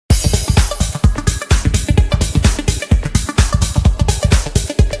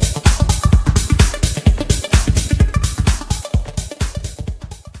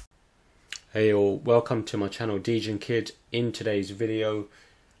Hey all, welcome to my channel Degen Kid. In today's video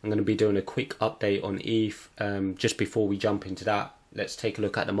I'm going to be doing a quick update on ETH. Just before we jump into that, let's take a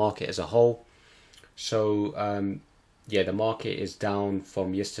look at the market as a whole. So yeah, the market is down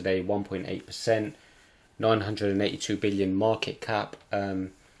from yesterday 1.8%, 982 billion market cap.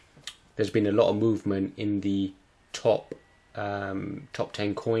 There's been a lot of movement in the top 10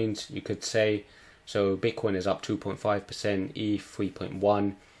 coins, you could say. So Bitcoin is up 2.5%, ETH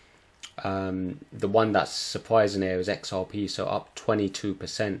 3.1%. The one that's surprising here is XRP, so up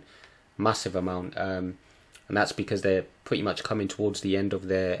 22%, massive amount, and that's because they're pretty much coming towards the end of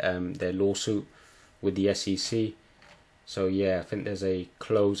their lawsuit with the SEC. So yeah, I think there's a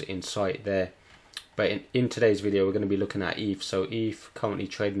close in sight there. But in today's video, we're going to be looking at ETH. So ETH currently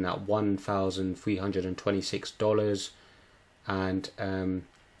trading at $1,326, and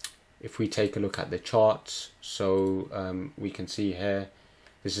if we take a look at the charts, so we can see here.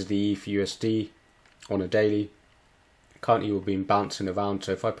 This is the ETH USD on a daily. Currently we've been bouncing around.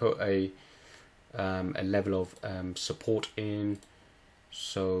 So if I put a level of support in,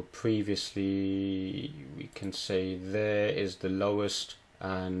 so previously we can say there is the lowest,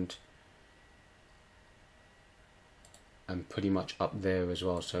 and pretty much up there as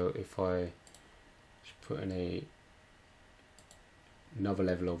well. So if I put in another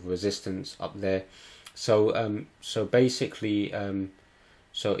level of resistance up there, so so basically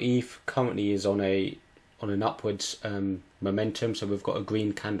so ETH currently is on an upwards momentum. So we've got a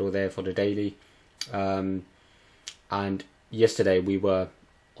green candle there for the daily, and yesterday we were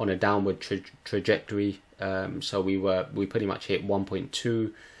on a downward trajectory. So we pretty much hit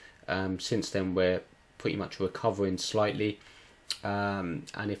 1.2. Since then we're pretty much recovering slightly,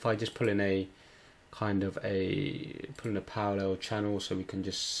 and if I just pull in a parallel channel, so we can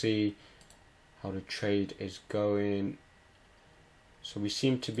just see how the trade is going. So we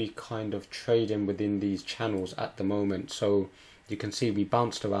seem to be kind of trading within these channels at the moment. So you can see we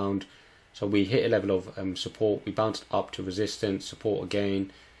bounced around. So we hit a level of support. We bounced up to resistance, support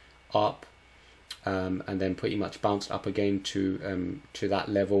again, up, and then pretty much bounced up again to that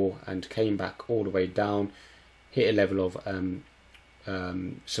level and came back all the way down. Hit a level of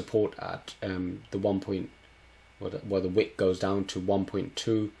support at the 1 point, where the wick goes down to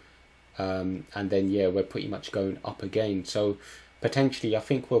 1.2, and then yeah, we're pretty much going up again. So potentially, I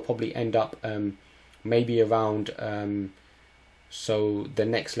think we'll probably end up maybe around so the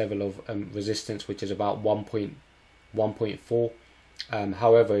next level of resistance, which is about 1.4.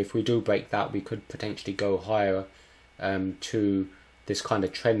 However, if we do break that, we could potentially go higher to this kind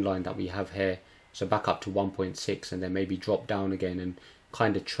of trend line that we have here. So back up to 1.6, and then maybe drop down again and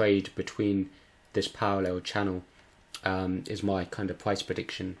kind of trade between this parallel channel, is my kind of price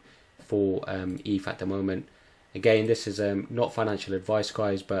prediction for ETH at the moment. Again, this is not financial advice,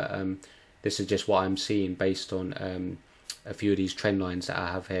 guys, but this is just what I'm seeing based on a few of these trend lines that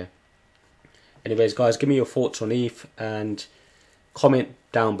I have here. Anyways, guys, give me your thoughts on ETH and comment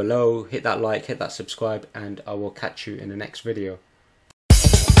down below. Hit that like, hit that subscribe, and I will catch you in the next video.